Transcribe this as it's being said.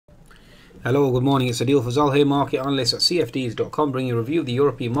Hello, good morning. It's Adil Fazal here, market analyst at CFDs.com, bringing a review of the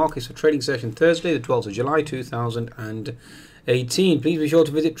European markets for trading session Thursday, the 12th of July 2018. Please be sure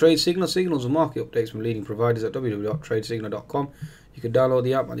to visit Trade Signal, signals and market updates from leading providers at www.tradesignal.com. You can download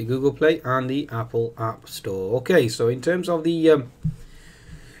the app on the Google Play and the Apple App Store. Okay, so in terms of the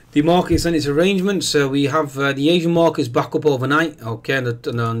markets and its arrangements, we have the Asian markets back up overnight. Okay,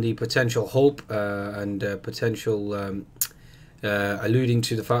 and on the potential hope and potential. Alluding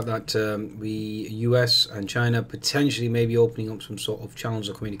to the fact that the US and China potentially may be opening up some sort of channels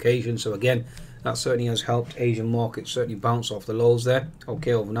of communication. So again, that certainly has helped Asian markets certainly bounce off the lows there.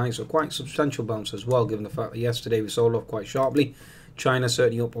 Okay, overnight, so quite substantial bounce as well, given the fact that yesterday we sold off quite sharply. China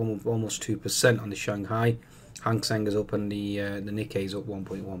certainly up almost 2% on the Shanghai. Hang Seng is up and the Nikkei is up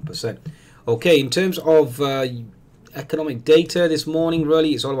 1.1%. Okay, in terms of economic data this morning,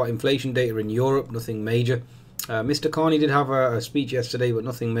 really, it's all about inflation data in Europe, nothing major. Mr. Carney did have a speech yesterday, but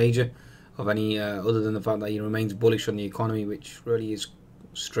nothing major of any other than the fact that he remains bullish on the economy, which really is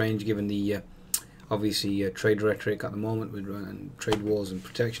strange given the obviously trade rhetoric at the moment with trade wars and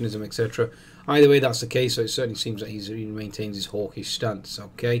protectionism, etc. Either way, that's the case, so it certainly seems that he maintains his hawkish stance.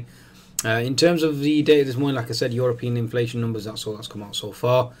 Okay, in terms of the data this morning, like I said, European inflation numbers, that's all that's come out so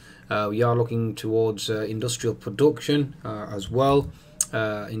far. We are looking towards industrial production as well.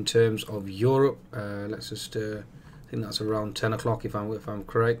 In terms of Europe, let's just I think that's around 10 o'clock if I'm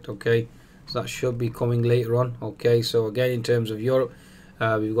correct. Okay, so that should be coming later on. Okay, so again, in terms of Europe,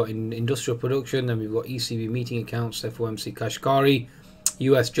 we've got industrial production, and we've got ECB meeting accounts, FOMC Kashkari,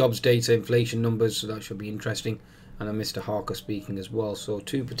 US jobs data, inflation numbers, so that should be interesting, and then Mr. Harker speaking as well. So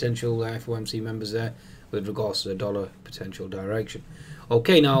two potential FOMC members there with regards to the dollar potential direction.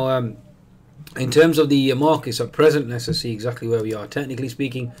 Okay, now in terms of the markets at present, let's just see exactly where we are. Technically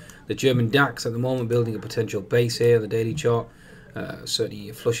speaking, the German DAX at the moment building a potential base here, the daily chart,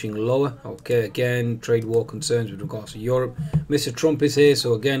 certainly flushing lower. Okay, again, trade war concerns with regards to Europe. Mr. Trump is here,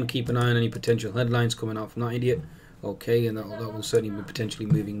 so again, keep an eye on any potential headlines coming out from that idiot. Okay, and that will certainly be potentially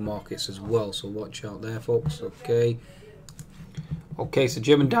moving markets as well, so watch out there, folks. Okay. Okay, so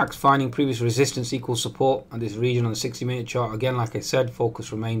German DAX finding previous resistance equals support at this region on the 60-minute chart. Again, like I said,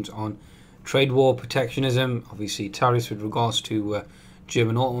 focus remains on trade war, protectionism, obviously tariffs with regards to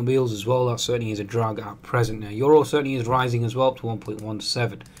German automobiles as well. That certainly is a drag at present. Now, Euro certainly is rising as well up to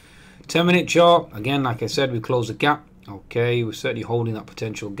 1.17. 10-minute chart, again, like I said, we closed the gap. Okay, we're certainly holding that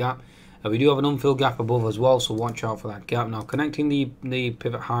potential gap. We do have an unfilled gap above as well, so watch out for that gap. Now, connecting the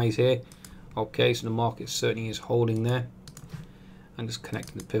pivot highs here. Okay, so the market certainly is holding there. And just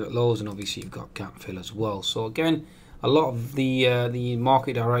connecting the pivot lows, and obviously you've got gap fill as well. So again, a lot of the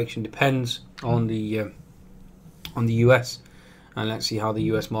market direction depends on the US, and let's see how the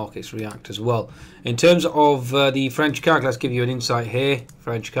US markets react as well. In terms of the French CAC, let's give you an insight here.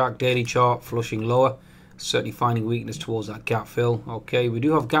 French CAC daily chart flushing lower, certainly finding weakness towards that gap fill. Okay, we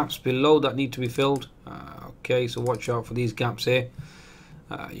do have gaps below that need to be filled. Okay, so watch out for these gaps here.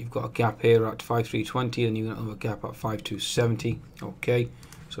 You've got a gap here at 5320, and you've got another gap at 5270. Okay,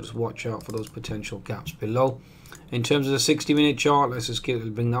 so just watch out for those potential gaps below. In terms of the 60-minute chart, let's just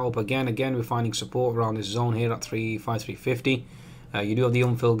bring that up again. Again, we're finding support around this zone here at 5350. You do have the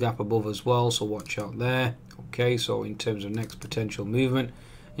unfilled gap above as well, so watch out there. Okay, so in terms of next potential movement,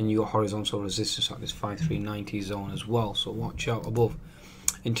 and you got horizontal resistance at this 5390 zone as well, so watch out above.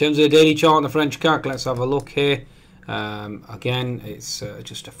 In terms of the daily chart on the French CAC, let's have a look here. Again, it's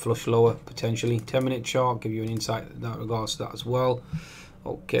just a flush lower potentially. 10-minute chart, give you an insight in that regards to that as well.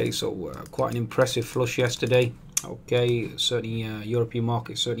 Okay, so quite an impressive flush yesterday. Okay, certainly European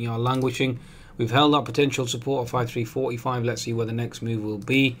markets certainly are languishing. We've held that potential support at 5345. Let's see where the next move will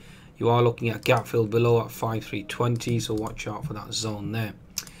be. You are looking at gap filled below at 5320, so watch out for that zone there.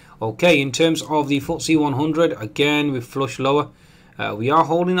 Okay, in terms of the FTSE 100, again we've flushed lower. We are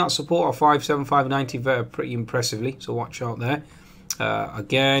holding that support at 57590 very pretty impressively, so watch out there.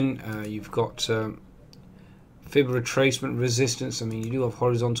 Again, you've got fib retracement resistance. I mean, you do have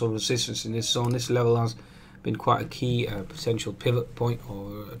horizontal resistance in this zone. This level has been quite a key potential pivot point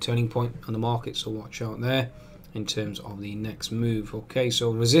or a turning point on the market, so watch out there in terms of the next move. Okay,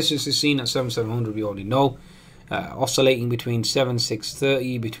 so resistance is seen at 7700, we already know, oscillating between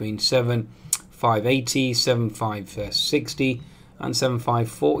 7630, between 7580, 7560 and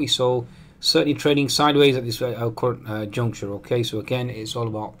 7540, so certainly trading sideways at this current juncture. Okay, so again, it's all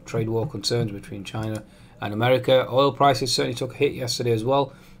about trade war concerns between China and America. Oil prices certainly took a hit yesterday as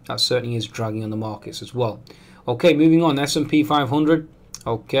well. That certainly is dragging on the markets as well. Okay, moving on, S&P 500.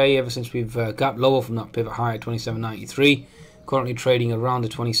 Okay, ever since we've gapped lower from that pivot high at 2793, currently trading around the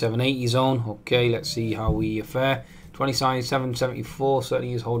 2780 zone. Okay, let's see how we fare. 27.74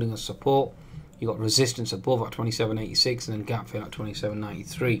 certainly is holding a support. You got resistance above at 27.86 and then gap fill at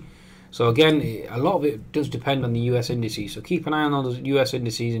 27.93. So again, a lot of it does depend on the US indices. So keep an eye on those US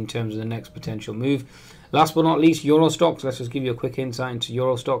indices in terms of the next potential move. Last but not least, Euro stocks. Let's just give you a quick insight into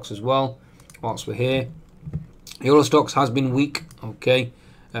Euro stocks as well whilst we're here. Euro stocks has been weak, okay,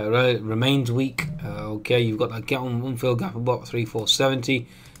 remains weak, okay. You've got that get on unfilled gap above 3470,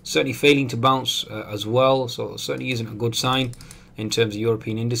 certainly failing to bounce as well, so it certainly isn't a good sign in terms of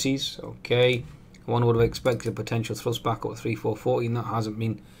European indices, okay. One would have expected a potential thrust back up at 3440, and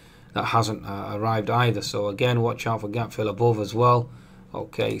that hasn't arrived either. So again, watch out for gap fill above as well.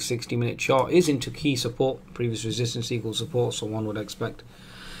 Okay, 60-minute chart is into key support, previous resistance equals support, so one would expect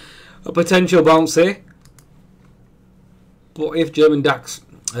a potential bounce there. But if German DAX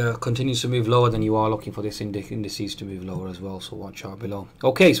continues to move lower, then you are looking for this indices to move lower as well, so watch out below.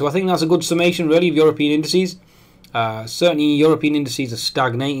 Okay, so I think that's a good summation really of European indices. Certainly European indices are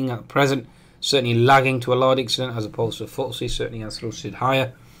stagnating at present, certainly lagging to a large extent, as opposed to FTSE certainly has thrusted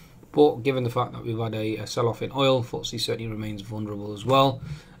higher. But given the fact that we've had a sell-off in oil, FTSE certainly remains vulnerable as well.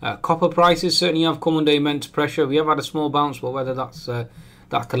 Copper prices certainly have come under immense pressure. We have had a small bounce, but whether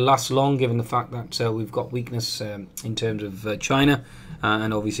that can last long, given the fact that we've got weakness in terms of China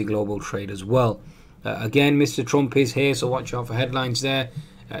and obviously global trade as well. Again, Mr. Trump is here, so watch out for headlines there.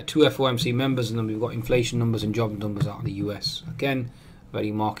 2 FOMC members, and then we've got inflation numbers and job numbers out of the US. Again,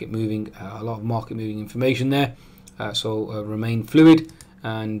 very market moving, a lot of market moving information there. So remain fluid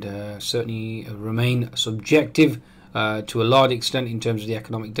and certainly remain subjective to a large extent in terms of the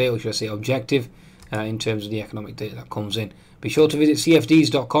economic data, or should I say objective in terms of the economic data that comes in. Be sure to visit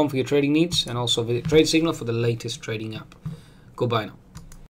cfds.com for your trading needs, and also visit Trade Signal for the latest trading app. Goodbye now.